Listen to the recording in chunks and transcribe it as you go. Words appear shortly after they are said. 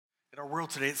our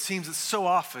world today, it seems that so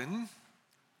often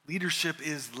leadership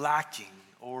is lacking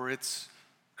or it's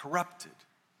corrupted.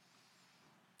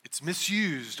 It's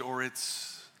misused or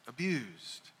it's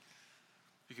abused.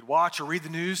 You could watch or read the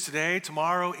news today,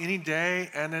 tomorrow, any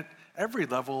day, and at every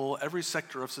level, every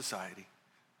sector of society,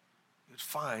 you would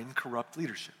find corrupt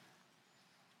leadership.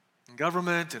 In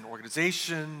government, in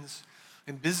organizations,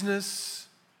 in business,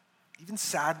 even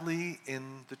sadly in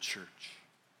the church.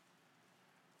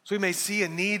 So we may see a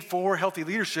need for healthy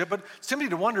leadership, but it's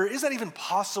tempting to wonder, is that even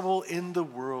possible in the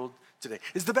world today?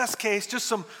 Is the best case just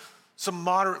some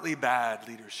moderately bad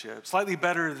leadership, slightly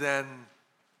better than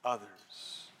others?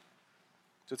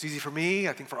 So it's easy for me,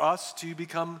 I think for us, to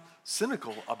become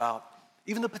cynical about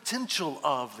even the potential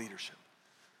of leadership.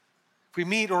 If we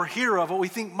meet or hear of what we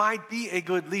think might be a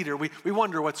good leader, we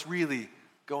wonder what's really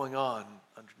going on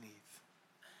underneath.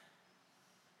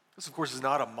 This, of course, is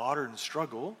not a modern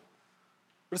struggle,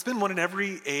 but it's been one in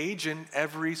every age, in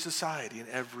every society, in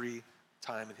every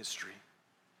time in history.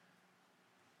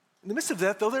 In the midst of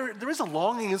that, though, there is a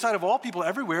longing inside of all people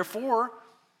everywhere for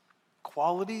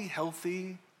quality,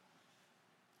 healthy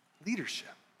leadership.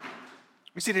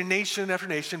 We see it in nation after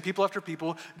nation, people after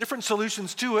people, different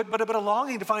solutions to it, but a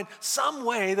longing to find some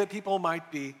way that people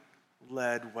might be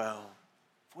led well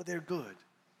for their good.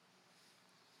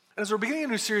 And as we're beginning a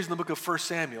new series in the book of 1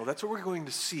 Samuel, that's what we're going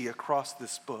to see across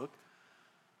this book.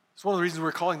 It's one of the reasons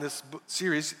we're calling this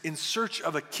series In Search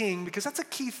of a King, because that's a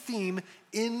key theme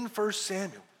in 1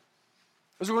 Samuel.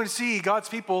 As we're going to see God's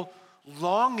people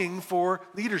longing for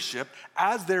leadership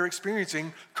as they're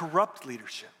experiencing corrupt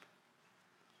leadership.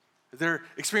 They're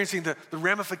experiencing the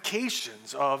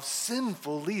ramifications of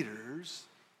sinful leaders.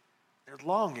 They're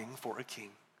longing for a king.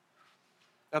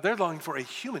 Now, they're longing for a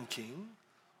human king,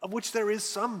 of which there is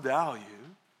some value,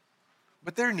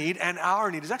 but their need and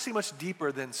our need is actually much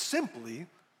deeper than simply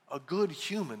a good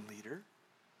human leader.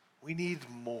 We need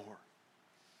more.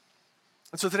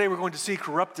 And so today we're going to see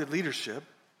corrupted leadership.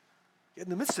 Yet in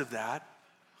the midst of that,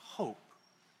 hope.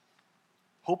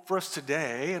 Hope for us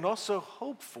today and also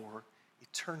hope for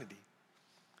eternity.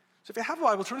 So if you have a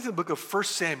Bible, turn to the book of 1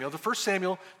 Samuel, to 1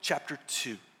 Samuel chapter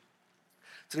 2.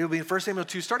 Today we'll be in 1 Samuel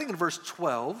 2, starting in verse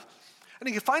 12. And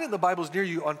you can find it in the Bibles near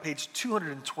you on page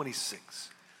 226.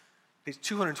 Page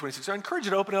 226. So I encourage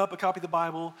you to open up a copy of the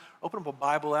Bible, open up a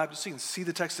Bible app, just so you can see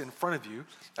the text in front of you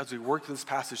as we work through this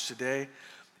passage today.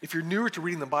 If you're newer to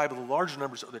reading the Bible, the larger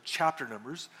numbers are the chapter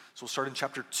numbers. So we'll start in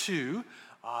chapter 2,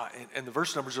 and the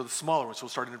verse numbers are the smaller ones. So we'll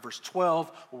start in verse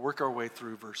 12. We'll work our way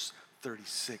through verse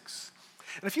 36.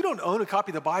 And if you don't own a copy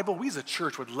of the Bible, we as a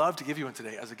church would love to give you one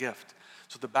today as a gift.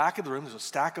 So at the back of the room, there's a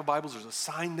stack of Bibles. There's a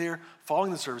sign there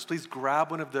following the service. Please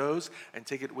grab one of those and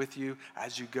take it with you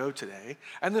as you go today.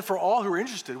 And then for all who are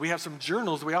interested, we have some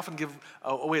journals that we often give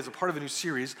away as a part of a new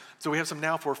series. So we have some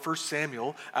now for 1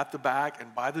 Samuel at the back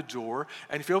and by the door.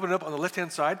 And if you open it up on the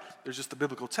left-hand side, there's just the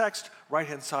biblical text.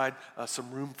 Right-hand side, some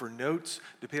room for notes.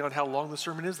 Depending on how long the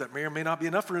sermon is, that may or may not be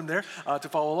enough room there to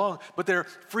follow along. But they're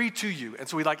free to you. And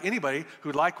so we'd like anybody who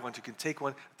would like one to can take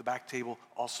one at the back table,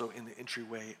 also in the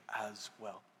entryway as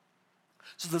well.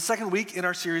 So the second week in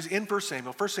our series in 1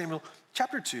 Samuel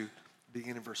chapter 2,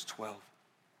 beginning in verse 12.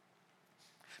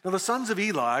 Now the sons of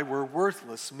Eli were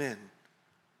worthless men.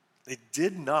 They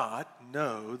did not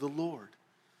know the Lord.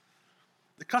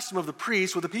 The custom of the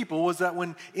priest with the people was that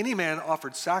when any man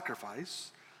offered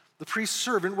sacrifice, the priest's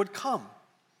servant would come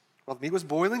while the meat was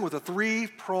boiling with a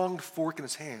three-pronged fork in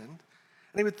his hand,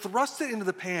 and he would thrust it into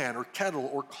the pan or kettle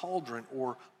or cauldron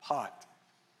or pot.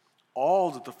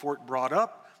 All that the fork brought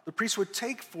up, the priest would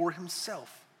take for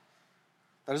himself.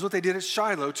 That is what they did at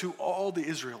Shiloh to all the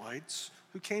Israelites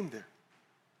who came there.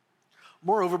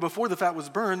 Moreover, before the fat was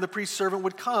burned, the priest's servant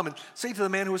would come and say to the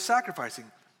man who was sacrificing,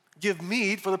 "Give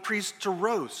meat for the priest to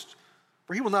roast,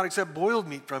 for he will not accept boiled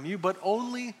meat from you, but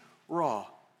only raw."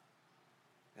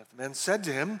 And if the man said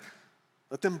to him,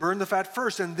 "Let them burn the fat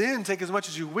first, and then take as much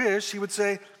as you wish," he would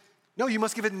say, "No, you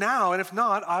must give it now, and if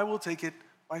not, I will take it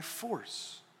by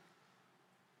force."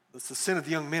 Thus the sin of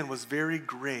the young men was very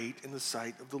great in the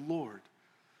sight of the Lord,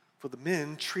 for the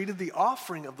men treated the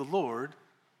offering of the Lord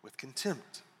with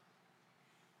contempt.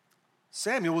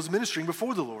 Samuel was ministering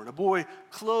before the Lord, a boy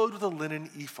clothed with a linen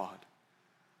ephod.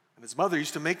 And his mother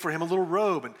used to make for him a little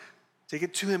robe and take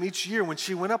it to him each year when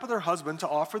she went up with her husband to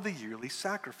offer the yearly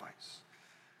sacrifice.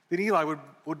 Then Eli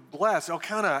would bless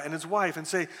Elkanah and his wife and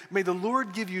say, "May the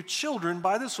Lord give you children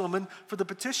by this woman for the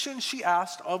petition she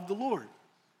asked of the Lord."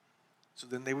 So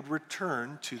then they would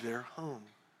return to their home.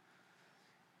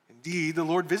 Indeed, the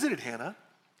Lord visited Hannah,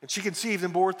 and she conceived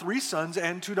and bore 3 sons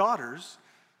and 2 daughters.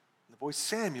 And the boy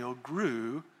Samuel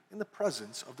grew in the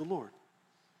presence of the Lord.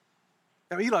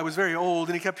 Now Eli was very old,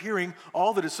 and he kept hearing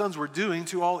all that his sons were doing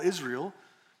to all Israel,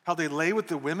 how they lay with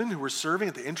the women who were serving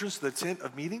at the entrance to the tent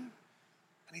of meeting.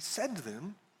 And he said to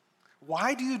them,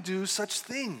 "Why do you do such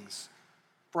things?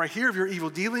 For I hear of your evil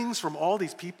dealings from all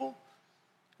these people.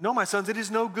 No, my sons, it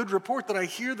is no good report that I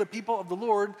hear the people of the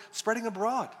Lord spreading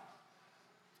abroad.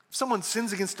 If someone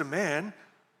sins against a man,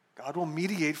 God will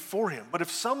mediate for him. But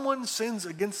if someone sins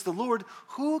against the Lord,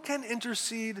 who can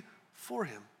intercede for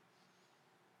him?"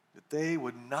 That they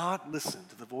would not listen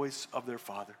to the voice of their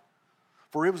father,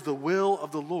 for it was the will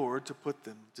of the Lord to put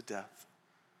them to death.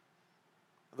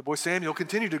 The boy Samuel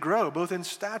continued to grow, both in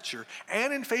stature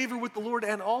and in favor with the Lord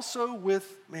and also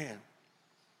with man.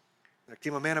 There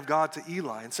came a man of God to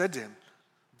Eli and said to him,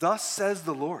 "Thus says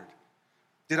the Lord,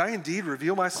 did I indeed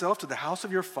reveal myself to the house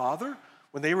of your father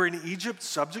when they were in Egypt,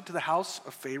 subject to the house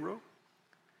of Pharaoh?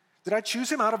 Did I choose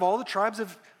him out of all the tribes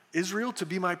of Israel to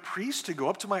be my priest, to go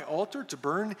up to my altar, to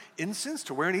burn incense,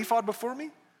 to wear an ephod before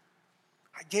me?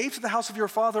 I gave to the house of your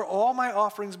father all my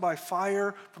offerings by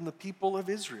fire from the people of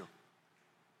Israel.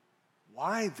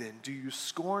 Why then do you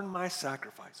scorn my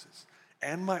sacrifices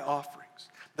and my offerings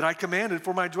that I commanded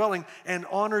for my dwelling, and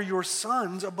honor your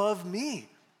sons above me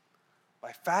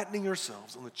by fattening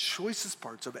yourselves on the choicest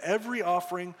parts of every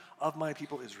offering of my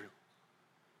people Israel?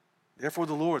 Therefore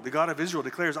the Lord, the God of Israel,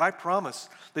 declares, I promise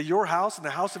that your house and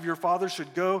the house of your father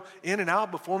should go in and out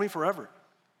before me forever.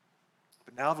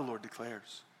 But now the Lord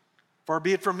declares, far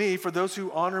be it from me, for those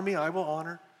who honor me I will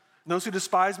honor, and those who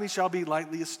despise me shall be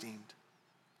lightly esteemed.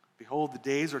 Behold, the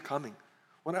days are coming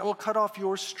when I will cut off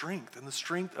your strength and the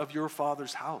strength of your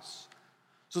father's house,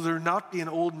 so there will not be an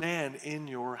old man in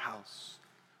your house.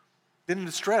 Then in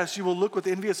distress you will look with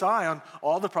envious eye on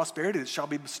all the prosperity that shall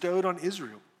be bestowed on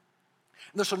Israel.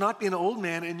 And there shall not be an old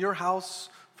man in your house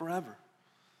forever.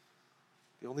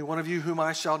 The only one of you whom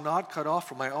I shall not cut off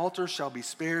from my altar shall be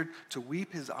spared to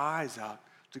weep his eyes out,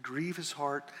 to grieve his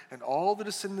heart, and all the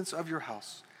descendants of your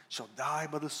house shall die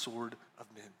by the sword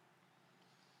of men.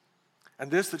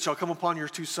 And this that shall come upon your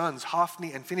two sons,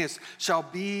 Hophni and Phinehas, shall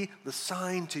be the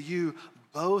sign to you.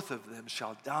 Both of them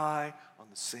shall die on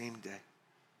the same day.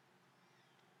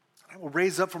 I will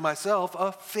raise up for myself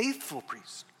a faithful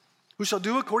priest, who shall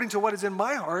do according to what is in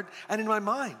my heart and in my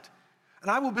mind. And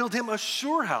I will build him a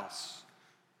sure house.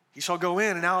 He shall go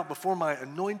in and out before my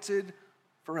anointed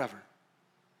forever.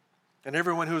 And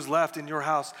everyone who is left in your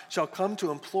house shall come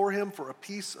to implore him for a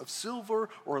piece of silver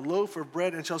or a loaf of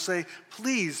bread, and shall say,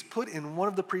 please put in one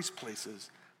of the priest's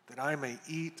places, that I may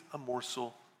eat a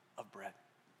morsel of bread.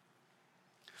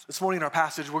 This morning in our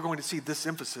passage, we're going to see this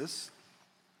emphasis.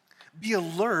 Be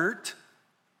alert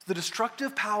to the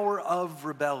destructive power of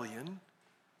rebellion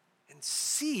and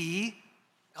see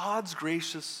God's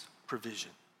gracious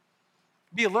provision.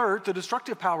 Be alert to the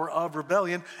destructive power of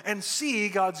rebellion and see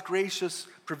God's gracious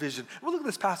provision. We'll look at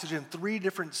this passage in three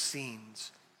different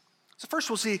scenes. So first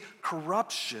we'll see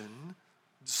corruption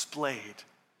displayed.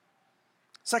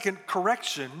 Second,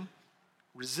 correction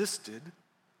resisted.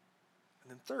 And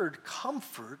then third,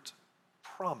 comfort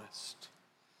promised.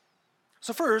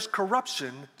 So first,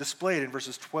 corruption displayed in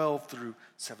verses 12 through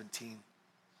 17.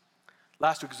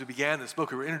 Last week as we began this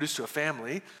book, we were introduced to a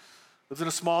family. Lived in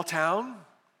a small town,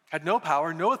 had no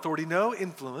power, no authority, no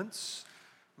influence.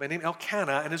 A man named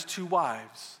Elkanah and his two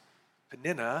wives,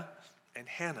 Peninnah and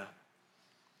Hannah.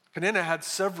 Peninnah had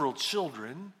several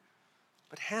children,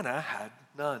 but Hannah had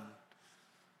none.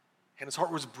 Hannah's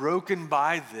heart was broken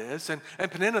by this, and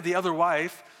Peninnah, the other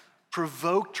wife,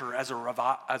 provoked her as a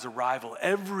rival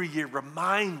every year,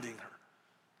 reminding her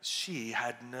she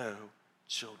had no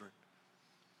children.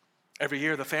 Every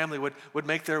year, the family would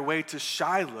make their way to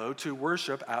Shiloh to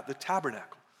worship at the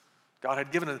tabernacle. God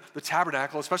had given the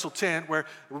tabernacle a special tent where it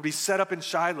would be set up in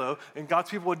Shiloh, and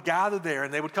God's people would gather there,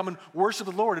 and they would come and worship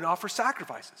the Lord and offer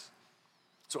sacrifices.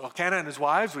 So Elkanah and his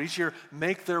wives would each year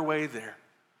make their way there.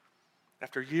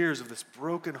 After years of this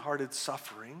broken-hearted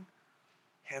suffering,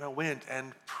 Hannah went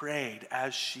and prayed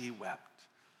as she wept,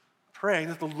 praying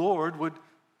that the Lord would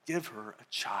give her a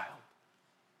child.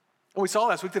 And we saw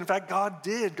last week that in fact God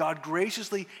did. God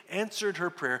graciously answered her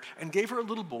prayer and gave her a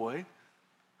little boy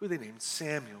who they named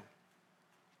Samuel.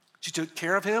 She took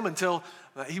care of him until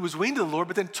he was weaned to the Lord,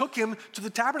 but then took him to the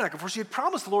tabernacle, for she had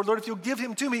promised the Lord, if you'll give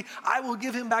him to me, I will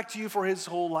give him back to you for his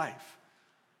whole life.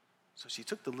 So she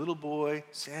took the little boy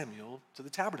Samuel to the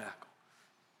tabernacle.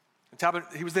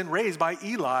 He was then raised by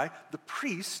Eli, the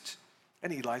priest,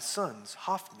 and Eli's sons,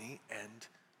 Hophni and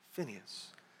Phinehas.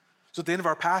 So at the end of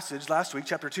our passage last week,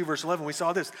 chapter 2, verse 11, we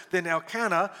saw this. Then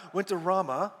Elkanah went to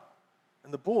Ramah,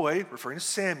 and the boy, referring to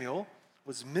Samuel,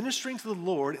 was ministering to the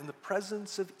Lord in the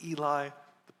presence of Eli,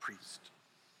 the priest.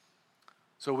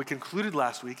 So we concluded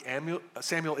last week,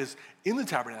 Samuel is in the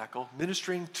tabernacle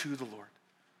ministering to the Lord.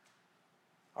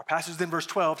 Our passage then, verse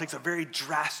 12, takes a very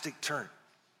drastic turn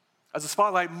as the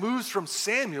spotlight moves from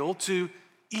Samuel to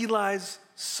Eli's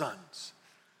sons.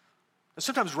 Now,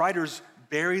 sometimes writers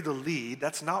bury the lead.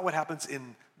 That's not what happens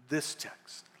in this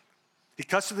text. He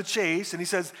cuts to the chase and he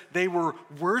says, they were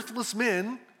worthless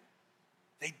men.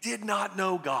 They did not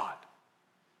know God.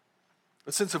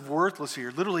 The sense of worthless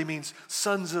here literally means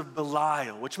sons of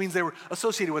Belial, which means they were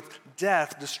associated with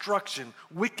death, destruction,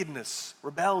 wickedness,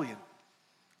 rebellion.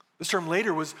 This term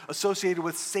later was associated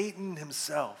with Satan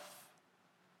himself.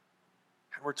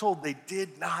 And we're told they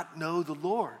did not know the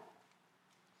Lord.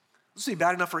 This would be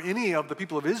bad enough for any of the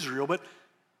people of Israel, but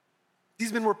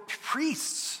these men were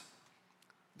priests.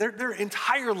 Their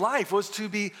entire life was to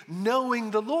be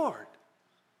knowing the Lord,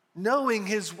 knowing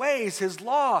his ways, his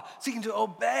law, seeking to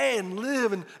obey and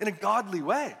live in a godly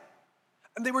way.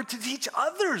 And they were to teach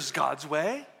others God's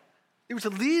way. They were to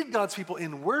lead God's people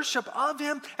in worship of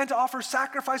him and to offer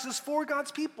sacrifices for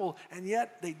God's people. And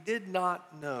yet they did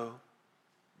not know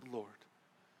the Lord.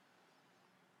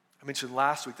 I mentioned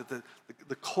last week that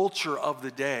the culture of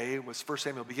the day, as 1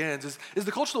 Samuel begins, is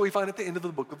the culture that we find at the end of the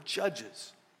book of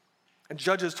Judges. In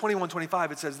Judges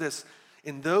 21:25, it says this,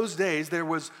 in those days there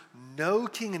was no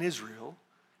king in Israel,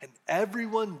 and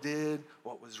everyone did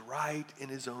what was right in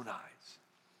his own eyes.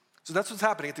 So that's what's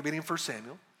happening at the beginning of 1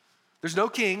 Samuel. There's no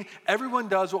king. Everyone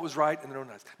does what was right in their own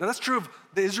eyes. Now that's true of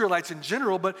the Israelites in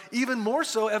general, but even more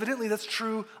so, evidently, that's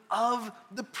true of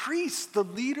the priests, the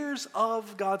leaders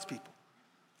of God's people,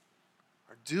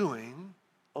 are doing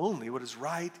only what is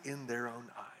right in their own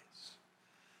eyes.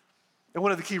 And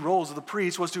one of the key roles of the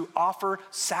priest was to offer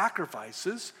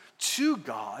sacrifices to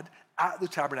God at the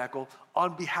tabernacle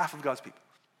on behalf of God's people.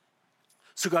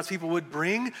 So God's people would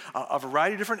bring a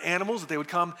variety of different animals that they would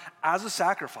come as a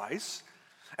sacrifice.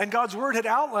 And God's word had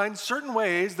outlined certain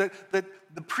ways that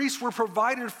the priests were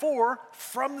provided for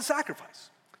from the sacrifice.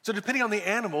 So depending on the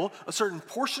animal, a certain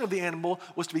portion of the animal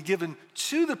was to be given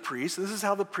to the priest. This is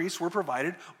how the priests were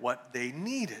provided what they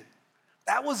needed.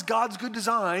 That was God's good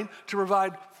design to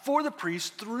provide for the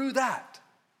priest through that.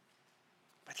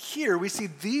 But here we see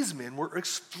these men were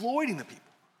exploiting the people.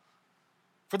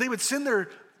 For they would send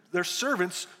their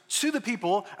servants to the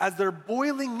people as their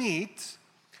boiling meat.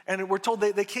 And we're told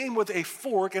they came with a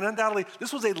fork, and undoubtedly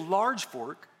this was a large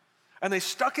fork. And they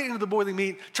stuck it into the boiling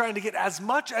meat, trying to get as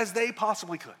much as they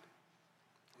possibly could.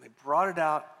 And they brought it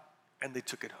out and they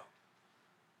took it home.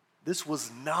 This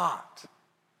was not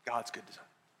God's good design.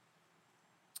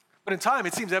 But in time,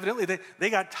 it seems evidently they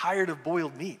got tired of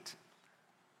boiled meat.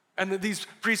 And these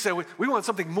priests said, we want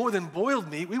something more than boiled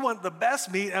meat. We want the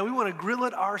best meat, and we want to grill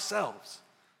it ourselves.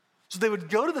 So they would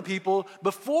go to the people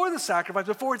before the sacrifice,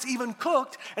 before it's even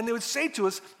cooked, and they would say to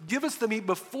us, give us the meat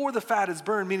before the fat is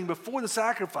burned, meaning before the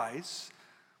sacrifice.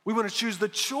 We want to choose the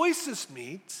choicest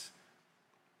meat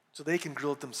so they can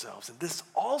grill it themselves. And this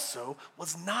also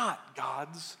was not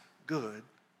God's good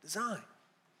design.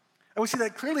 And we see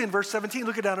that clearly in verse 17.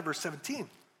 Look down at verse 17.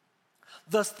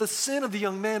 Thus the sin of the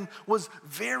young men was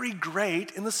very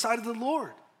great in the sight of the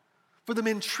Lord, for the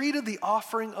men treated the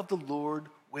offering of the Lord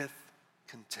with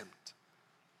contempt.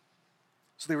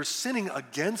 So they were sinning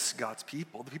against God's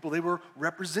people, the people they were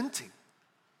representing,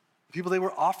 the people they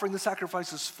were offering the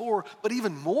sacrifices for, but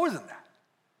even more than that,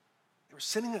 they were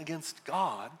sinning against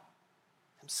God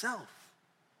himself.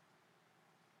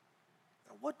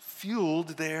 Now, what fueled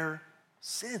their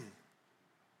sin?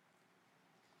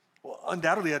 Well,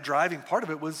 undoubtedly, a driving part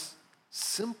of it was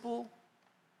simple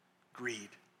greed.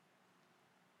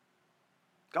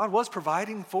 God was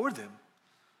providing for them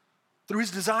through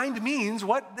his designed means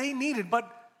what they needed, but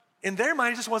in their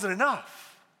mind, it just wasn't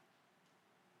enough.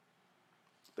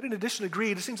 But in addition to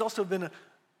greed, it seems also to have been a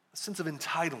sense of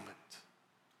entitlement.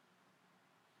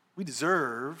 We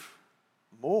deserve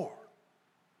more.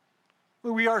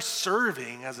 We are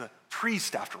serving as a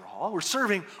priest, after all. We're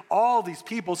serving all these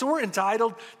people, so we're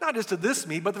entitled not just to this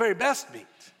meat, but the very best meat.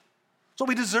 So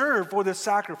we deserve for this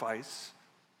sacrifice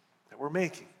that we're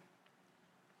making.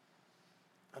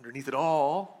 Underneath it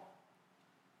all,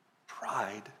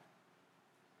 pride.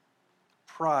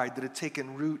 Pride that had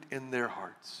taken root in their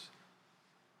hearts,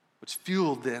 which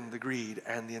fueled then the greed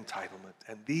and the entitlement.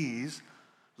 And these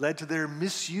led to their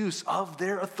misuse of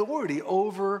their authority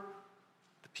over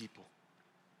the people.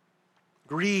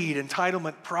 Greed,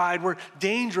 entitlement, pride were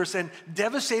dangerous and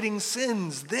devastating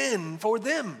sins then for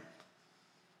them.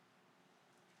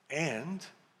 And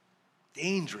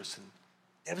dangerous and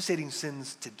devastating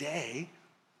sins today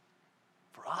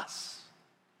for us.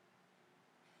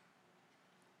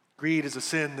 Greed is a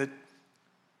sin that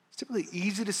is typically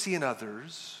easy to see in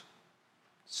others,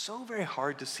 so very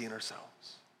hard to see in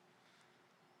ourselves.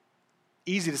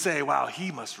 Easy to say, wow,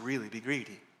 he must really be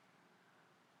greedy.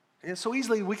 And so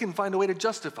easily we can find a way to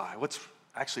justify what's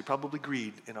actually probably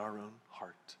greed in our own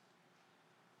heart.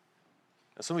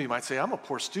 Now, some of you might say, I'm a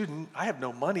poor student. I have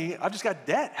no money. I've just got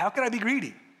debt. How can I be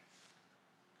greedy?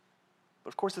 But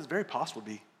of course, it's very possible to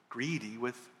be greedy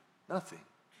with nothing.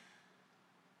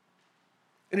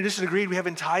 In addition to greed, we have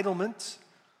entitlement,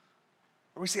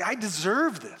 where we say, I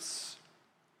deserve this.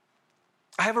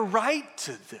 I have a right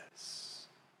to this.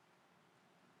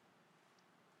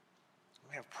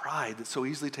 We have pride that so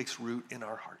easily takes root in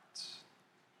our hearts.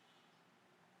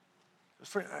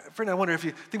 Friend, I wonder if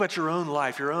you think about your own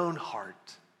life, your own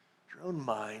heart, your own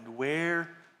mind, where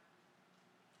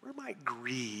might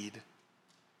greed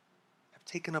have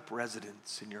taken up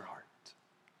residence in your heart?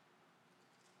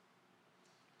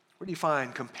 Where do you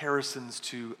find comparisons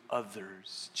to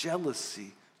others,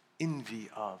 jealousy, envy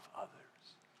of others?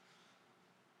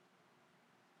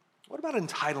 What about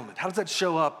entitlement? How does that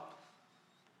show up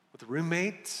with a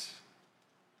roommate,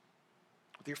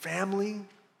 with your family,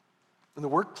 in the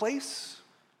workplace,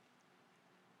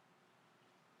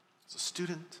 as a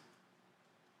student?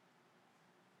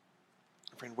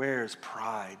 Friend, where is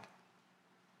pride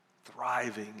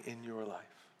thriving in your life?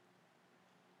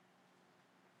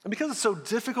 And because it's so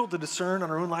difficult to discern on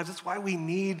our own lives, that's why we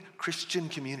need Christian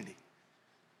community.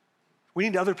 We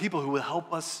need other people who will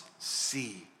help us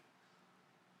see.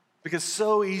 Because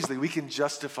so easily we can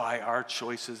justify our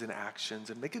choices and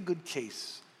actions and make a good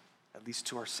case, at least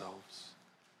to ourselves.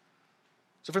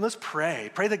 So friend, let's pray.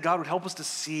 Pray that God would help us to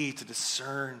see, to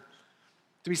discern,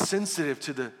 to be sensitive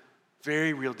to the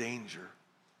very real danger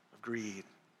of greed,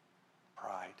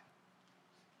 pride.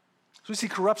 So we see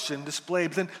corruption displayed,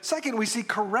 but then second, we see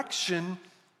correction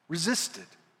resisted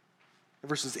in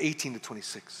verses 18 to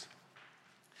 26.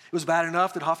 It was bad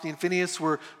enough that Hophni and Phinehas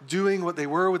were doing what they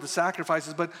were with the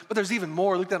sacrifices, but there's even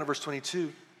more. Look down at verse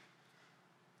 22.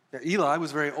 Now, Eli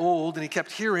was very old, and he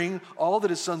kept hearing all that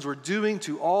his sons were doing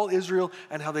to all Israel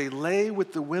and how they lay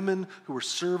with the women who were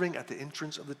serving at the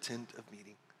entrance of the tent of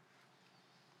meeting.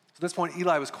 So at this point,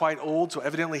 Eli was quite old, so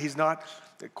evidently he's not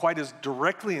quite as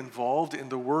directly involved in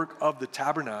the work of the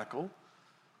tabernacle.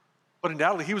 But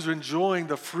undoubtedly, he was enjoying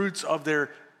the fruits of their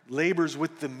labors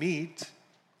with the meat.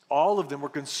 All of them were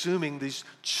consuming these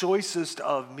choicest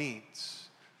of meats.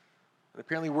 And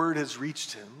apparently word has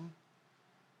reached him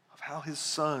of how his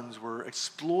sons were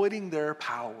exploiting their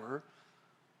power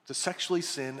to sexually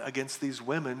sin against these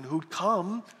women who'd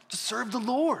come to serve the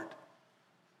Lord.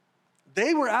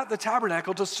 They were at the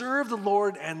tabernacle to serve the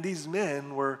Lord, and these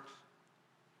men were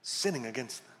sinning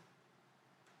against them.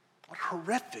 What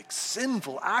horrific,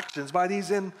 sinful actions by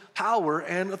these in power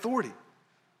and authority.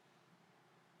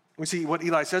 We see what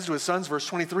Eli says to his sons, verse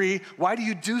 23, why do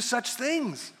you do such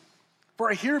things?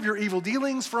 For I hear of your evil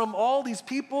dealings from all these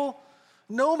people.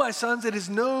 No, my sons, it is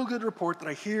no good report that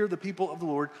I hear the people of the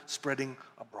Lord spreading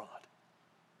abroad.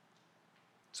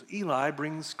 So Eli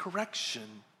brings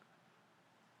correction,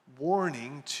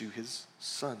 warning to his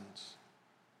sons.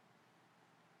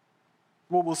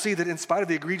 Well, we'll see that in spite of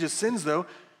the egregious sins, though,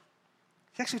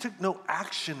 he actually took no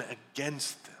action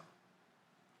against them.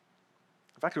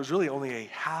 In fact, it was really only a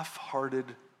half-hearted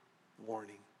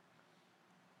warning.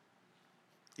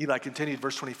 Eli continued,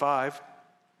 verse 25,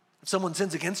 if someone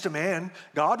sins against a man,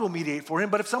 God will mediate for him,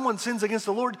 but if someone sins against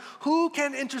the Lord, who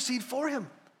can intercede for him?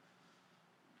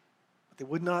 But they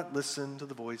would not listen to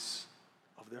the voice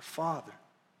of their father.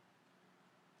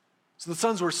 So the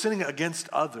sons were sinning against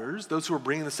others, those who were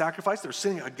bringing the sacrifice, they're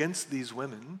sinning against these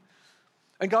women.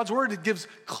 And God's word, it gives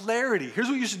clarity. Here's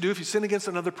what you should do if you sin against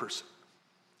another person.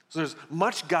 So there's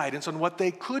much guidance on what they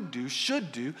could do,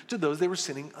 should do to those they were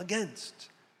sinning against.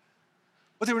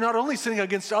 But they were not only sinning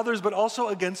against others, but also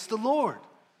against the Lord.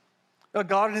 Now,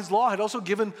 God in his law had also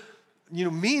given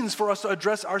means for us to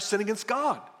address our sin against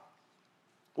God.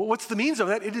 Well, what's the means of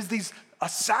that? It is a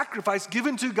sacrifice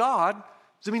given to God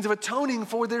as a means of atoning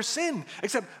for their sin.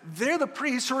 Except they're the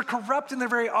priests who are corrupt in their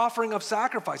very offering of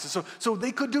sacrifices. So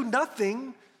they could do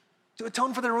nothing to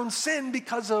atone for their own sin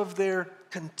because of their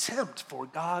contempt for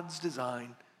God's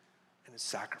design and his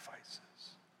sacrifices.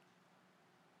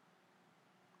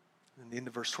 And in the end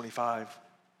of verse 25,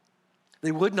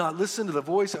 they would not listen to the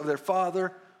voice of their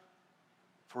father,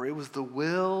 for it was the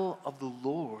will of the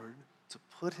Lord to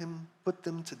put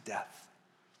them to death.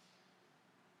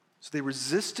 So they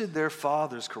resisted their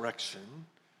father's correction.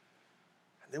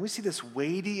 And then we see this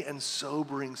weighty and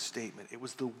sobering statement. It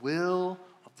was the will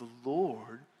of the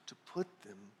Lord to put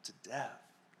them to death.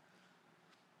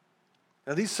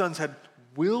 Now, these sons had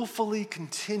willfully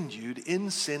continued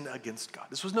in sin against God.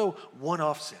 This was no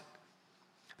one-off sin.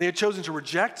 They had chosen to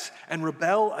reject and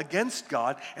rebel against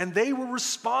God, and they were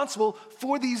responsible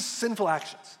for these sinful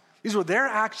actions. These were their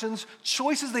actions,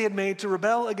 choices they had made to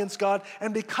rebel against God,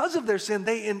 and because of their sin,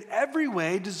 they in every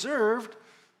way deserved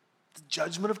the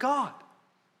judgment of God.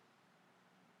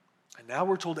 And now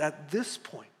we're told at this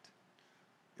point,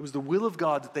 it was the will of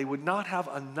God that they would not have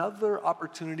another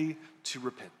opportunity to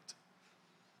repent.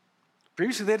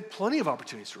 Previously, they had plenty of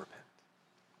opportunities to repent,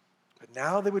 but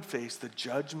now they would face the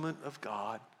judgment of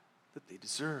God that they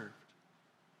deserved.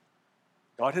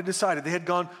 God had decided they had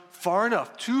gone far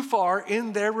enough, too far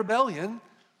in their rebellion,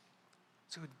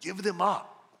 so he would give them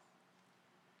up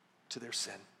to their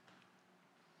sin.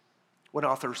 One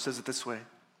author says it this way: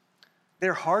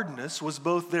 their hardness was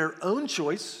both their own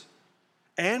choice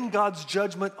and God's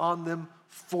judgment on them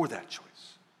for that choice.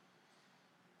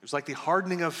 It was like the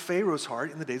hardening of Pharaoh's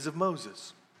heart in the days of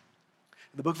Moses.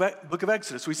 In the book of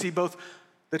Exodus, we see both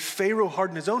that Pharaoh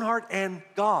hardened his own heart and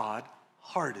God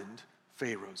hardened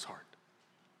Pharaoh's heart.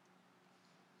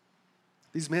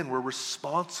 These men were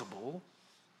responsible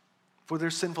for their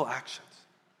sinful actions.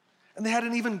 And they had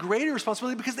an even greater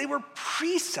responsibility because they were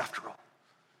priests after all.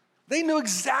 They knew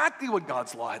exactly what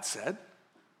God's law had said.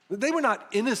 They were not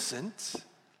innocent.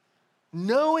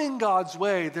 Knowing God's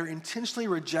way, they're intentionally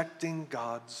rejecting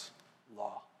God's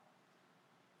law.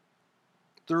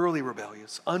 Thoroughly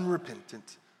rebellious,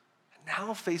 unrepentant, and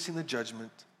now facing the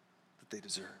judgment that they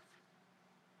deserve.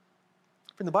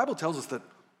 And the Bible tells us that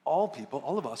all people,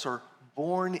 all of us, are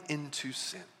born into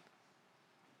sin.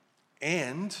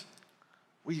 And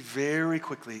we very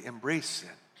quickly embrace sin.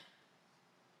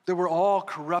 That we're all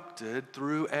corrupted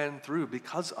through and through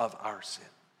because of our sin.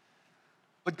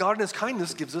 But God in his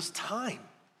kindness gives us time.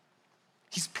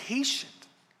 He's patient.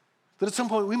 That at some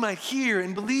point we might hear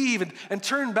and believe and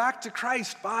turn back to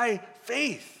Christ by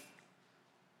faith.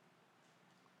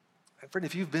 And friend,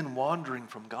 if you've been wandering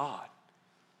from God,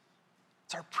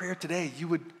 it's our prayer today you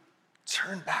would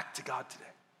turn back to God today.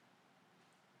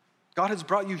 God has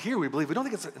brought you here, we believe. We don't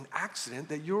think it's an accident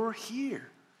that you're here.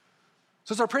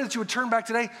 So it's our prayer that you would turn back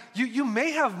today. You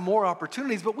may have more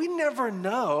opportunities, but we never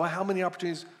know how many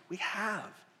opportunities we have.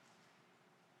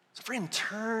 So friend,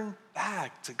 turn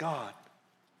back to God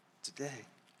today.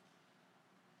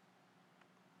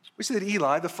 We see that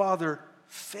Eli, the father,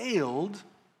 failed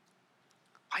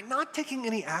by not taking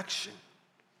any action.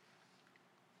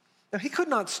 Now, he could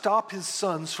not stop his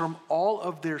sons from all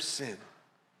of their sin.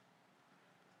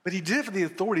 But he did it for the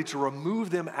authority to remove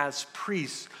them as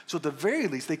priests. So at the very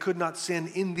least, they could not sin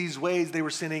in these ways they were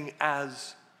sinning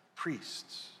as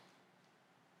priests.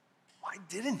 Why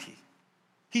didn't he?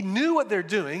 He knew what they're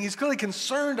doing. He's clearly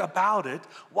concerned about it.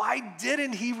 Why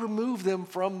didn't he remove them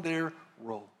from their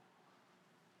role?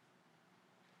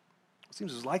 It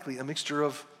seems it was likely a mixture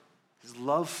of his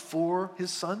love for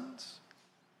his sons,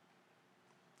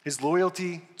 his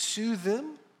loyalty to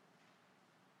them.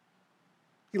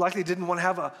 He likely didn't want to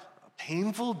have a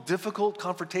painful, difficult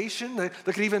confrontation that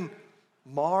could even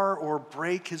mar or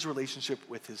break his relationship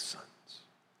with his sons.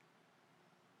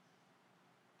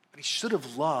 But he should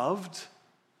have loved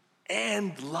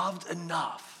and loved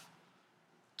enough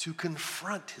to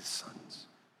confront his sons.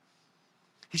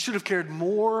 He should have cared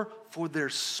more for their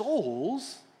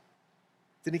souls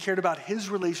than he cared about his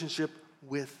relationship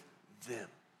with them.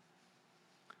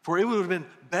 For it would have been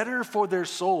better for their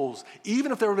souls,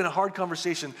 even if there would have been a hard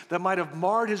conversation that might have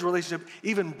marred his relationship,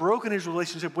 even broken his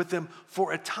relationship with them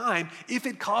for a time, if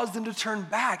it caused them to turn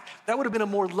back. That would have been a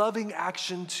more loving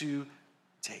action to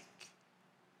take.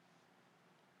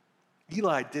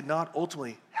 Eli did not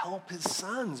ultimately help his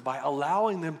sons by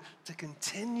allowing them to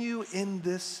continue in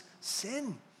this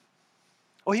sin.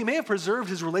 Oh, he may have preserved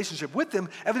his relationship with them.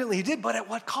 Evidently he did, but at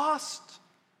what cost?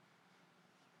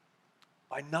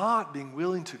 By not being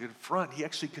willing to confront, he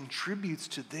actually contributes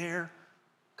to their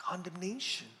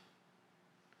condemnation.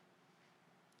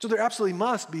 So there absolutely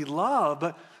must be love,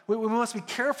 but we must be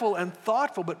careful and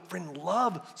thoughtful. But friend,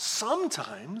 love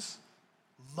sometimes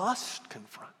must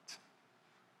confront.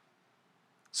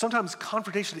 Sometimes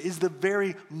confrontation is the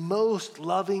very most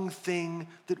loving thing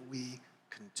that we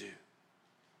can do.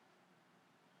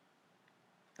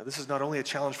 Now, this is not only a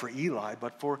challenge for Eli,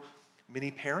 but for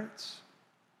many parents.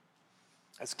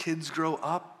 As kids grow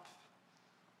up,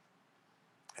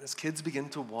 and as kids begin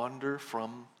to wander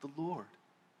from the Lord.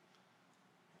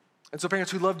 And so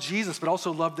parents who love Jesus but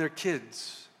also love their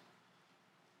kids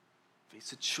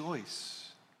face a choice.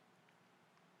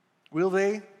 Will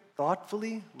they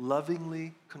thoughtfully,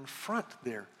 lovingly confront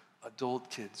their adult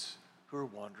kids who are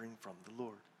wandering from the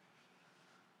Lord?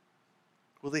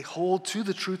 Will they hold to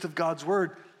the truth of God's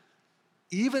word,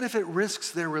 even if it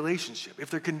risks their relationship? If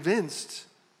they're convinced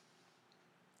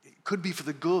it could be for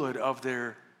the good of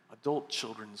their adult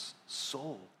children's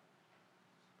soul.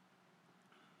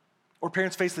 Or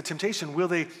parents face the temptation, will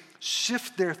they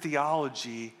shift their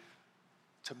theology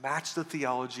to match the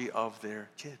theology of their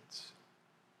kids?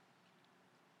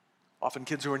 Often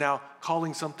kids who are now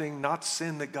calling something not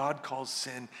sin that God calls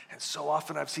sin. And so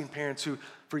often I've seen parents who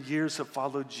for years have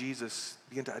followed Jesus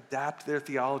begin to adapt their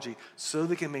theology so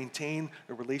they can maintain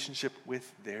a relationship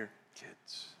with their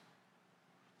kids.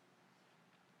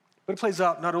 But it plays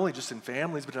out not only just in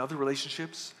families, but in other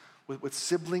relationships, with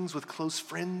siblings, with close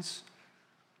friends,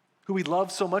 who we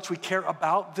love so much, we care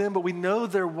about them, but we know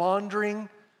they're wandering.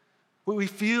 We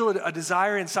feel a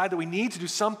desire inside that we need to do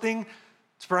something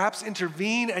to perhaps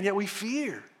intervene, and yet we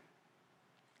fear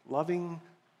loving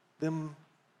them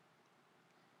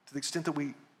to the extent that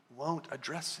we won't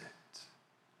address it.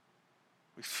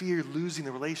 We fear losing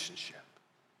the relationship.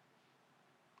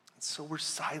 And so we're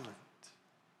silent.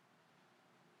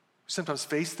 We sometimes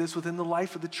face this within the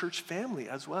life of the church family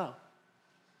as well.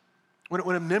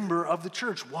 When a member of the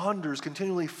church wanders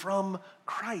continually from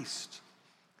Christ,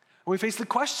 when we face the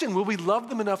question, will we love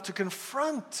them enough to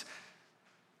confront,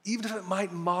 even if it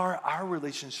might mar our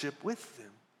relationship with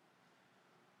them?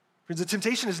 Friends, the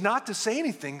temptation is not to say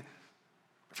anything.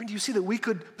 Friend, do you see that we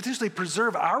could potentially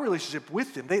preserve our relationship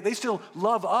with them? They still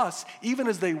love us, even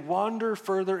as they wander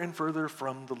further and further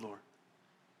from the Lord.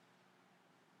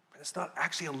 But it's not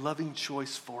actually a loving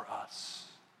choice for us.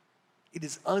 It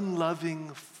is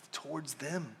unloving towards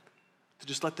them to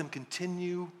just let them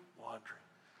continue wandering.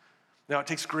 Now, it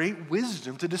takes great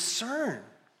wisdom to discern.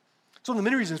 So one of the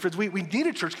many reasons, friends, we need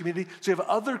a church community so we have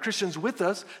other Christians with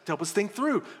us to help us think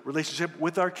through relationship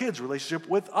with our kids, relationship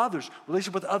with others,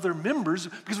 relationship with other members,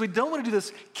 because we don't want to do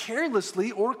this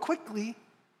carelessly or quickly.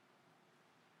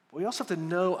 But we also have to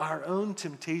know our own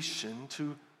temptation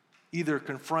to either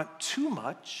confront too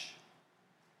much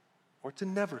or to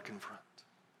never confront.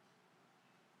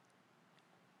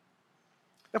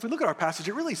 Now, if we look at our passage,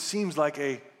 it really seems like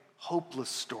a hopeless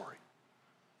story.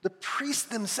 The priests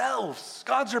themselves,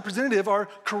 God's representative, are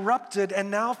corrupted and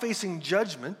now facing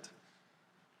judgment.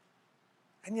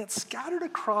 And yet scattered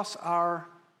across our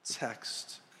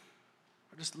text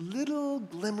are just little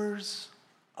glimmers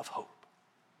of hope.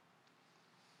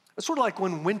 It's sort of like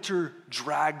when winter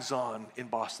drags on in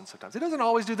Boston sometimes. It doesn't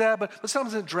always do that, but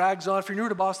sometimes it drags on. If you're newer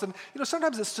to Boston,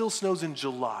 sometimes it still snows in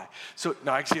July. So,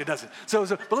 no, actually it doesn't.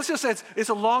 But let's just say it's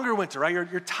a longer winter, right?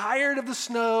 You're tired of the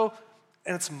snow,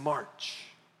 and it's March.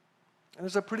 And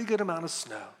there's a pretty good amount of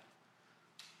snow.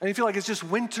 And you feel like it's just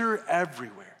winter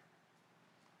everywhere.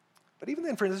 But even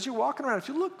then, friends, as you're walking around, if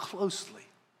you look closely,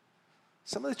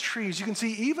 some of the trees, you can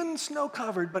see even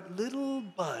snow-covered, but little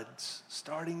buds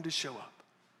starting to show up.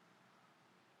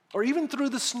 Or even through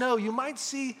the snow, you might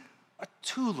see a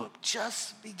tulip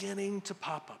just beginning to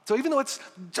pop up. So even though it's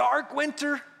dark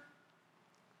winter,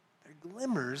 there are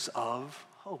glimmers of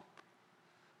hope.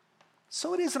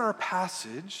 So it is in our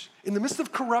passage. In the midst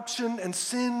of corruption and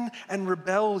sin and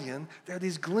rebellion, there are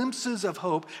these glimpses of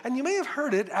hope. And you may have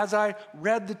heard it as I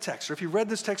read the text, or if you read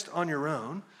this text on your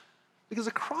own, because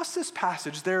across this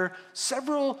passage, there are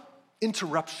several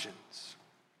interruptions.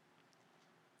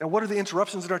 Now, what are the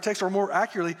interruptions in our text? Or more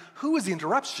accurately, who is the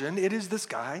interruption? It is this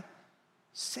guy,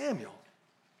 Samuel.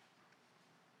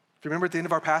 If you remember at the end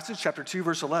of our passage, chapter 2,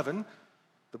 verse 11,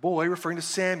 the boy, referring to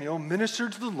Samuel,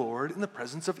 ministered to the Lord in the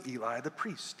presence of Eli the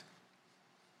priest.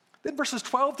 Then verses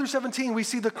 12 through 17, we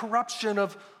see the corruption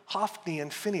of Hophni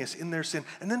and Phinehas in their sin.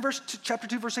 And then chapter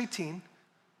 2, verse 18,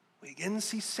 we again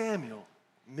see Samuel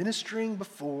ministering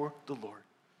before the Lord.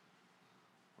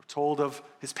 We're told of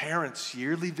his parents'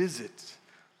 yearly visit,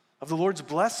 of the Lord's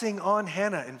blessing on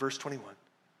Hannah in verse 21.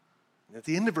 And at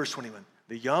the end of verse 21,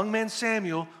 the young man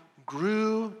Samuel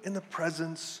grew in the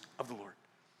presence of the Lord.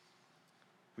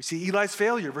 We see Eli's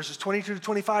failure, verses 22 to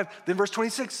 25. Then verse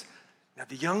 26, now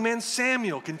the young man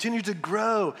Samuel continued to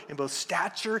grow in both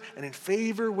stature and in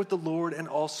favor with the Lord and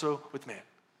also with man.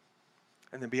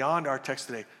 And then beyond our text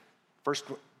today, first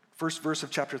verse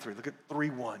of chapter 3, look at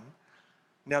 3:1.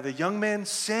 Now the young man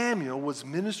Samuel was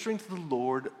ministering to the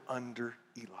Lord under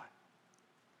Eli.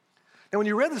 Now, when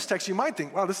you read this text, you might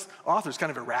think, wow, this author's kind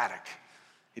of erratic.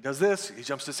 He does this, he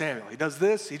jumps to Samuel. He does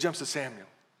this, he jumps to Samuel.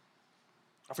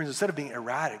 Our friends, instead of being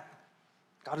erratic,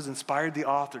 God has inspired the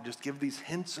author to just give these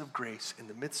hints of grace in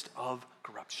the midst of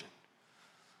corruption.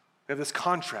 We have this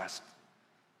contrast.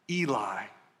 Eli,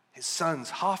 his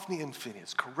sons, Hophni and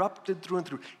Phinehas, corrupted through and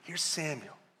through. Here's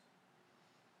Samuel.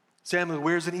 Samuel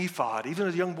wears an ephod. Even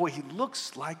as a young boy, he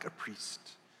looks like a priest.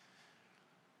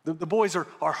 The boys are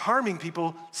harming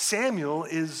people. Samuel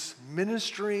is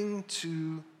ministering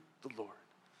to the Lord.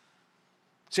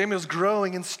 Samuel's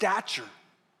growing in stature,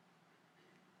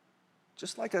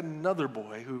 just like another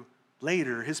boy who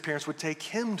later his parents would take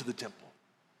him to the temple.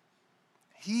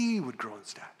 He would grow in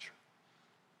stature.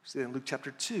 See that in Luke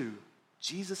chapter 2,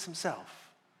 Jesus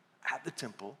himself at the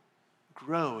temple,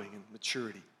 growing in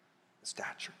maturity and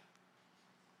stature.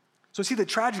 So see that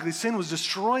tragically, sin was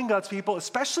destroying God's people,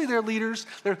 especially their leaders.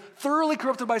 They're thoroughly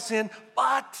corrupted by sin,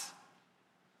 but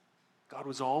God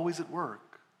was always at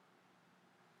work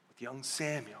with young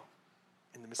Samuel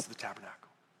in the midst of the tabernacle.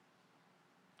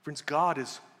 Friends, God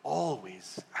is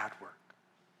always at work.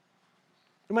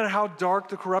 No matter how dark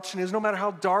the corruption is, no matter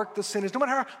how dark the sin is, no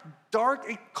matter how dark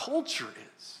a culture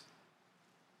is,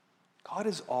 God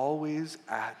is always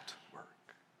at work.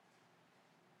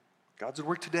 God's at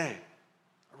work today,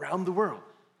 around the world.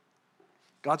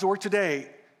 God's at work today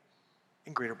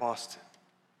in Greater Boston.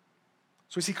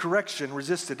 So we see correction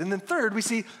resisted. And then third, we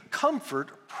see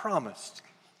comfort promised.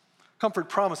 Comfort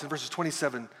promised in verses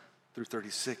 27 through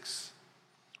 36.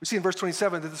 We see in verse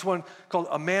 27 that this one called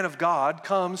a man of God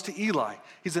comes to Eli.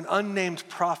 He's an unnamed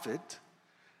prophet,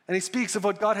 and he speaks of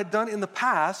what God had done in the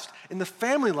past in the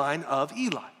family line of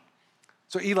Eli.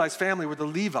 So Eli's family were the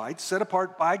Levites, set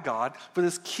apart by God for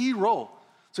this key role.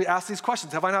 So he asks these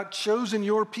questions: have I not chosen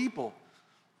your people?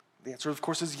 The answer, of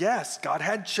course, is yes. God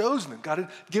had chosen them. God had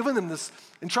given them this,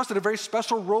 entrusted a very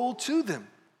special role to them.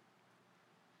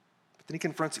 But then he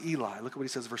confronts Eli. Look at what he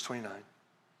says in verse 29.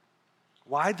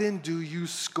 Why then do you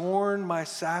scorn my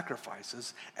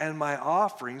sacrifices and my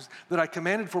offerings that I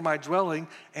commanded for my dwelling,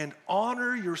 and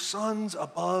honor your sons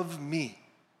above me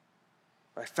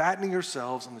by fattening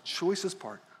yourselves on the choicest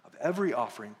part of every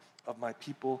offering of my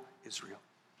people Israel?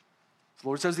 The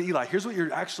Lord says to Eli, here's what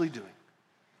you're actually doing.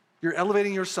 You're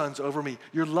elevating your sons over me.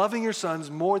 You're loving your sons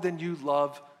more than you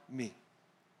love me.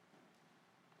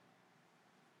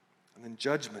 And then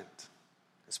judgment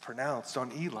is pronounced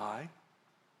on Eli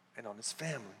and on his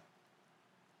family.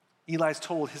 Eli's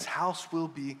told his house will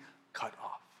be cut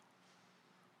off.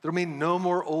 There will be no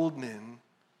more old men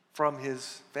from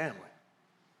his family.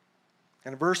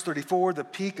 And in verse 34, the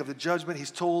peak of the judgment,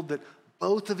 he's told that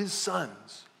both of his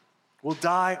sons will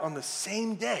die on the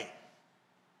same day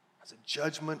as a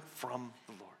judgment from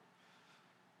the Lord.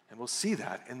 And we'll see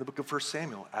that in the book of 1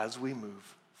 Samuel as we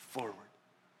move forward.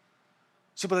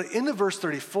 So by the end of verse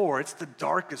 34, it's the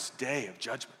darkest day of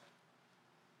judgment.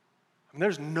 I mean,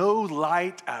 there's no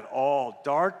light at all.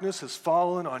 Darkness has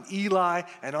fallen on Eli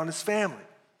and on his family.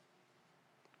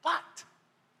 But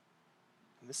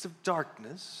in the midst of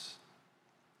darkness,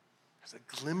 there's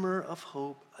a glimmer of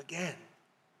hope again.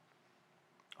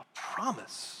 A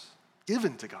promise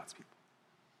given to God's people.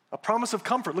 A promise of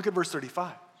comfort. Look at verse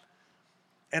 35.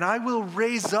 And I will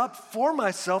raise up for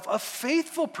myself a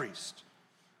faithful priest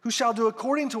who shall do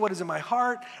according to what is in my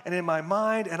heart and in my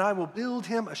mind, and I will build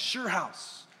him a sure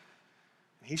house.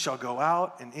 And he shall go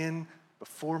out and in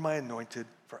before my anointed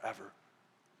forever.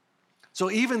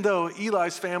 So even though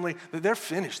Eli's family, they're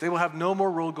finished, they will have no more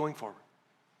role going forward.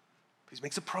 He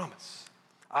makes a promise.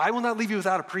 I will not leave you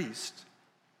without a priest.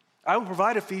 I will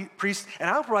provide a priest, and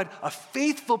I will provide a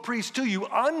faithful priest to you,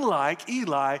 unlike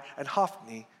Eli and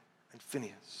Hophni and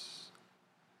Phinehas.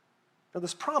 Now,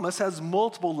 this promise has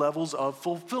multiple levels of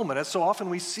fulfillment, as so often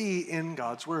we see in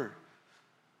God's word.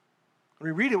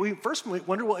 When we read it, we first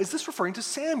wonder, well, is this referring to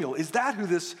Samuel? Is that who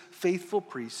this faithful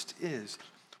priest is?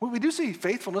 Well, we do see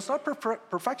faithfulness, not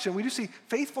perfection. We do see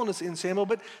faithfulness in Samuel,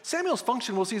 but Samuel's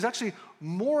function, we'll see, is actually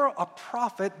more a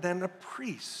prophet than a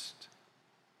priest.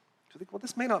 So I think, well,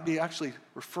 this may not be actually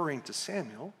referring to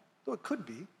Samuel, though it could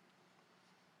be.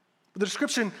 But the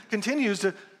description continues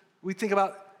to, we think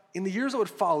about, in the years that would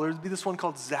follow, there would be this one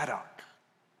called Zadok,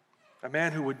 a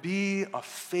man who would be a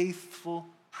faithful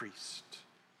priest.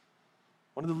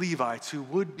 One of the Levites who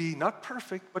would be not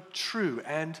perfect, but true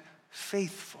and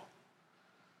faithful,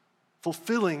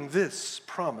 fulfilling this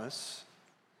promise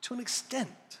to an extent.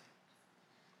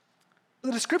 But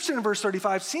the description in verse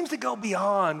 35 seems to go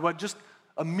beyond what just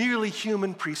a merely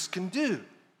human priest can do.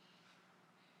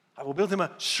 I will build him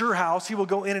a sure house. He will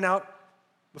go in and out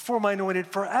before my anointed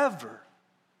forever.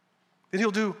 Then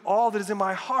he'll do all that is in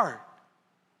my heart.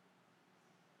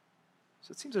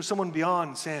 So it seems there's someone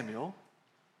beyond Samuel,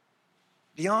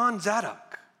 beyond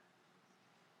Zadok.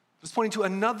 It's pointing to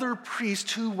another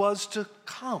priest who was to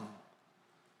come.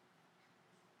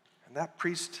 And that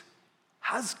priest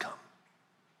has come.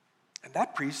 And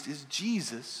that priest is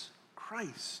Jesus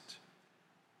Christ.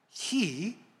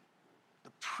 He,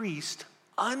 the priest,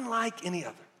 unlike any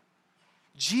other.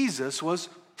 Jesus was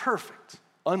perfect,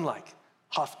 unlike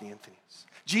Hophni and Phinehas.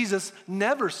 Jesus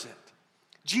never sinned.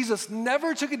 Jesus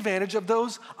never took advantage of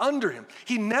those under him.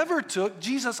 He never took,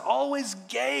 Jesus always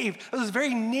gave. It was his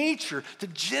very nature to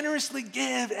generously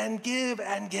give and give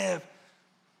and give.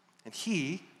 And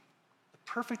he, the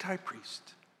perfect high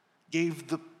priest, gave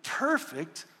the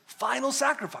perfect final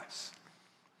sacrifice.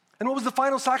 And what was the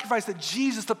final sacrifice that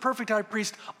Jesus, the perfect high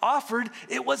priest, offered?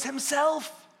 It was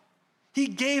himself. He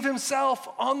gave himself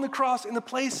on the cross in the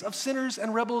place of sinners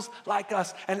and rebels like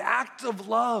us, an act of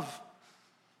love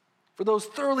for those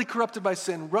thoroughly corrupted by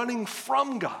sin, running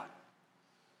from God.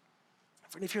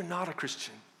 Friend, if you're not a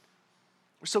Christian,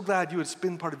 we're so glad you would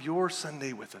spend part of your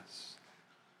Sunday with us.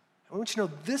 I want you to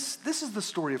know this is the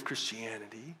story of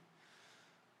Christianity,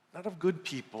 not of good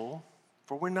people,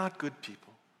 for we're not good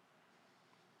people.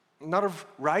 Not of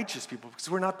righteous people, because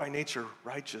we're not by nature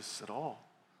righteous at all.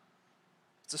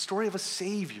 It's a story of a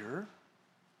Savior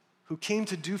who came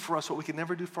to do for us what we could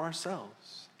never do for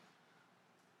ourselves.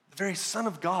 The very Son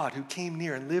of God who came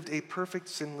near and lived a perfect,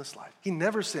 sinless life. He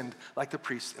never sinned like the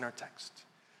priests in our text.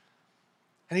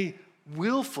 And he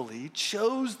willfully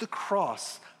chose the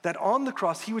cross, that on the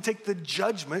cross he would take the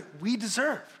judgment we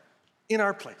deserve in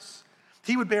our place.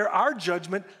 He would bear our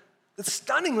judgment, that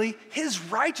stunningly, his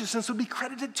righteousness would be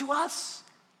credited to us.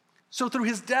 So through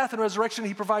his death and resurrection,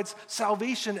 he provides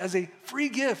salvation as a free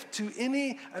gift to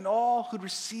any and all who'd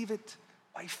receive it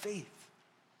by faith.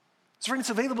 So it's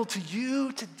available to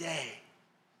you today.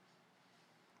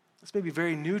 This may be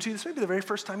very new to you. This may be the very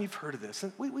first time you've heard of this.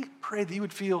 And we pray that you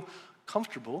would feel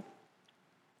comfortable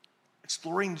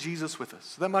exploring Jesus with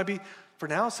us. So that might be, for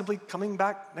now, simply coming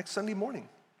back next Sunday morning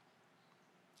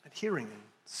and hearing and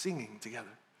singing together.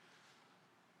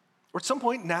 Or at some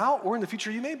point now or in the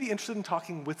future, you may be interested in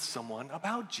talking with someone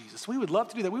about Jesus. We would love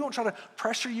to do that. We won't try to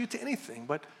pressure you to anything,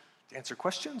 but to answer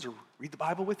questions or read the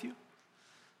Bible with you.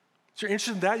 If you're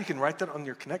interested in that, you can write that on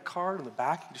your Connect card on the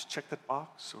back. You can just check that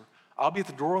box. Or I'll be at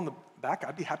the door on the back.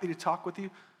 I'd be happy to talk with you.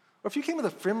 Or if you came with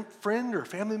a friend or a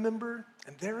family member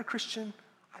and they're a Christian,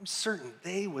 I'm certain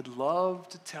they would love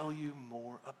to tell you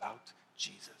more about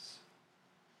Jesus.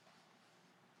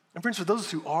 And friends, for those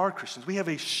who are Christians, we have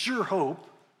a sure hope,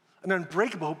 an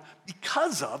unbreakable hope,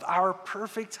 because of our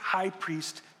perfect high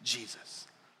priest, Jesus.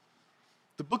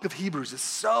 The book of Hebrews is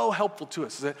so helpful to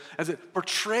us as it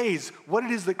portrays what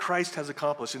it is that Christ has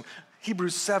accomplished. And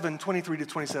Hebrews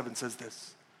 7:23-27 says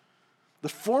this: the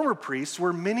former priests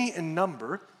were many in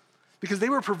number because they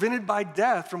were prevented by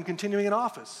death from continuing in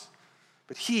office.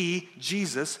 But he,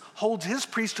 Jesus, holds his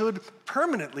priesthood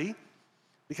permanently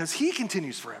because he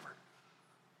continues forever.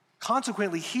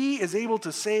 Consequently, he is able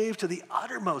to save to the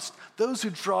uttermost those who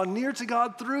draw near to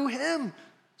God through him,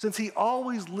 since he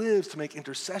always lives to make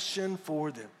intercession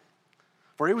for them.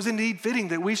 For it was indeed fitting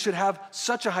that we should have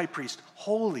such a high priest,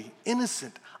 holy,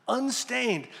 innocent,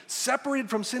 unstained, separated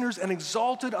from sinners, and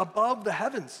exalted above the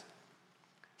heavens.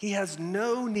 He has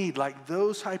no need, like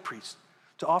those high priests,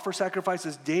 to offer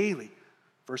sacrifices daily,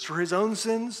 first for his own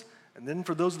sins, and then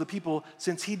for those of the people,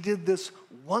 since he did this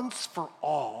once for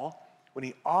all when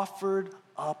he offered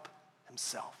up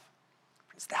himself.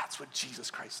 Friends, that's what Jesus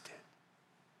Christ did.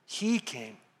 He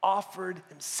came, offered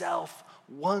himself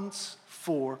once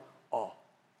for all.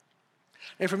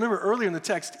 And if you remember earlier in the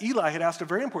text, Eli had asked a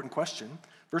very important question.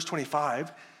 Verse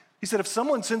 25, he said, if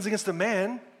someone sins against a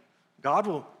man, God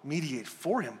will mediate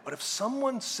for him. But if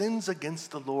someone sins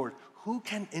against the Lord, who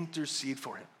can intercede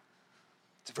for him?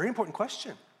 It's a very important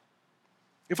question.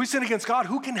 If we sin against God,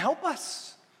 who can help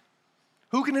us?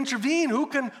 Who can intervene? Who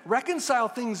can reconcile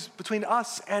things between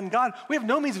us and God? We have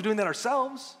no means of doing that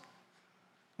ourselves.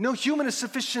 No human is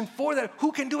sufficient for that.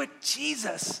 Who can do it?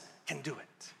 Jesus can do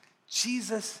it.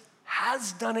 Jesus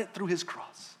has done it through his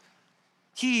cross.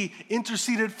 He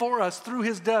interceded for us through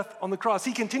his death on the cross.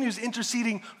 He continues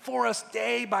interceding for us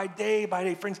day by day by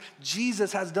day. Friends,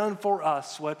 Jesus has done for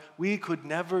us what we could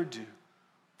never do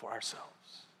for ourselves.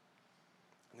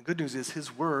 And the good news is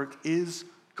his work is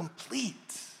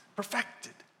complete,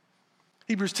 perfected.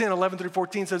 Hebrews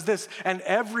 10:11-14 says this, and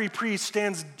every priest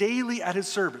stands daily at his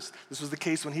service. This was the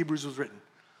case when Hebrews was written,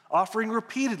 offering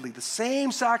repeatedly the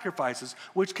same sacrifices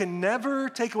which can never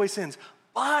take away sins.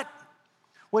 But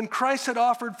when Christ had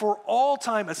offered for all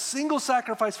time a single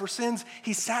sacrifice for sins,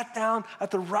 he sat down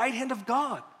at the right hand of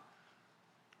God,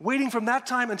 waiting from that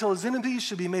time until his enemies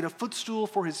should be made a footstool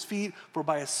for his feet. For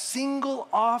by a single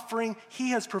offering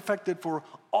he has perfected for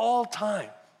all time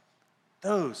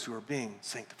those who are being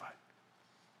sanctified.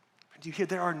 Do you hear?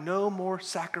 There are no more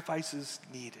sacrifices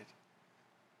needed.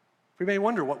 We may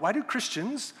wonder, why do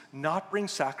Christians not bring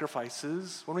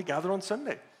sacrifices when we gather on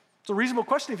Sunday? It's a reasonable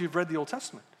question if you've read the Old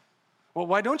Testament. Well,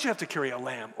 why don't you have to carry a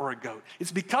lamb or a goat?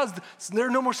 It's because there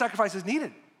are no more sacrifices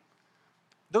needed.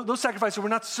 Those sacrifices were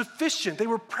not sufficient. They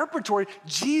were preparatory.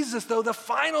 Jesus, though, the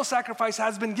final sacrifice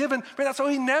has been given. That's why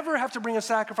we never have to bring a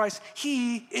sacrifice.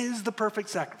 He is the perfect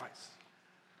sacrifice.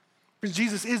 Because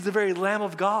Jesus is the very Lamb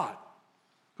of God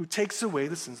who takes away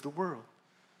the sins of the world.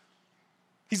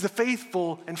 He's the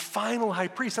faithful and final high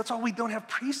priest. That's why we don't have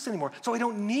priests anymore. That's why we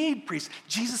don't need priests.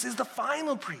 Jesus is the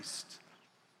final priest.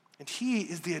 And he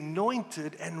is the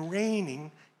anointed and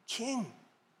reigning king.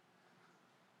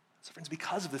 So friends,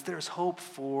 because of this, there is hope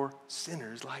for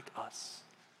sinners like us.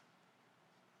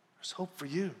 There's hope for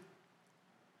you.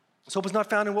 This hope is not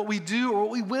found in what we do or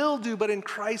what we will do, but in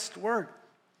Christ's work.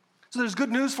 So there's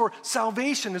good news for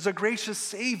salvation as a gracious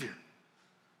Savior.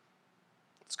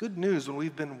 It's good news when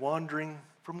we've been wandering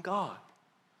from God.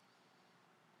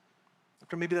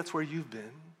 Or maybe that's where you've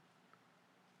been,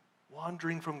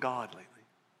 wandering from God lately.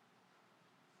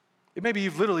 Maybe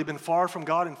you've literally been far from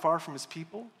God and far from his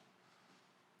people.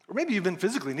 Or maybe you've been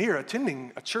physically near,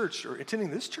 attending a church or attending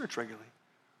this church regularly.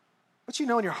 But you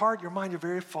know in your heart, your mind, you're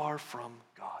very far from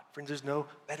God. Friends, there's no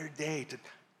better day to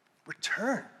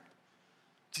return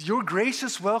to your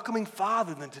gracious, welcoming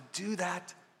Father than to do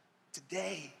that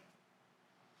today.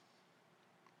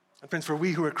 And friends, for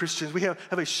we who are Christians, we have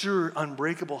a sure,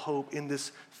 unbreakable hope in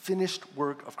this finished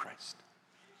work of Christ.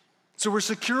 So we're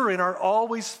secure in our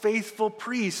always faithful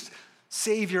priest,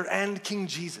 Savior, and King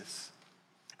Jesus.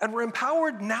 And we're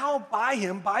empowered now by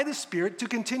him, by the Spirit, to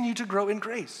continue to grow in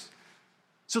grace.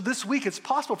 So this week, it's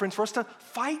possible, friends, for us to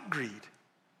fight greed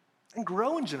and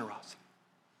grow in generosity.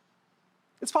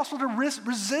 It's possible to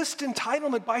resist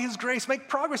entitlement by his grace, make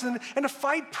progress, and to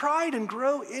fight pride and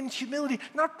grow in humility.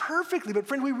 Not perfectly, but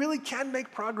friend, we really can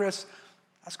make progress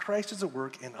as Christ is at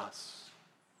work in us.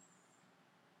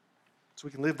 So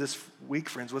we can live this week,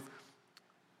 friends, with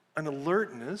an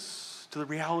alertness to the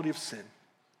reality of sin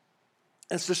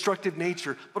and its destructive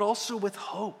nature, but also with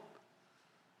hope.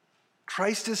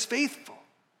 Christ is faithful.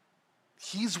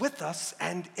 He's with us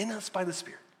and in us by the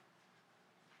Spirit.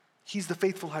 He's the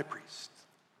faithful high priest.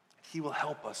 He will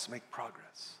help us make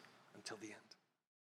progress until the end.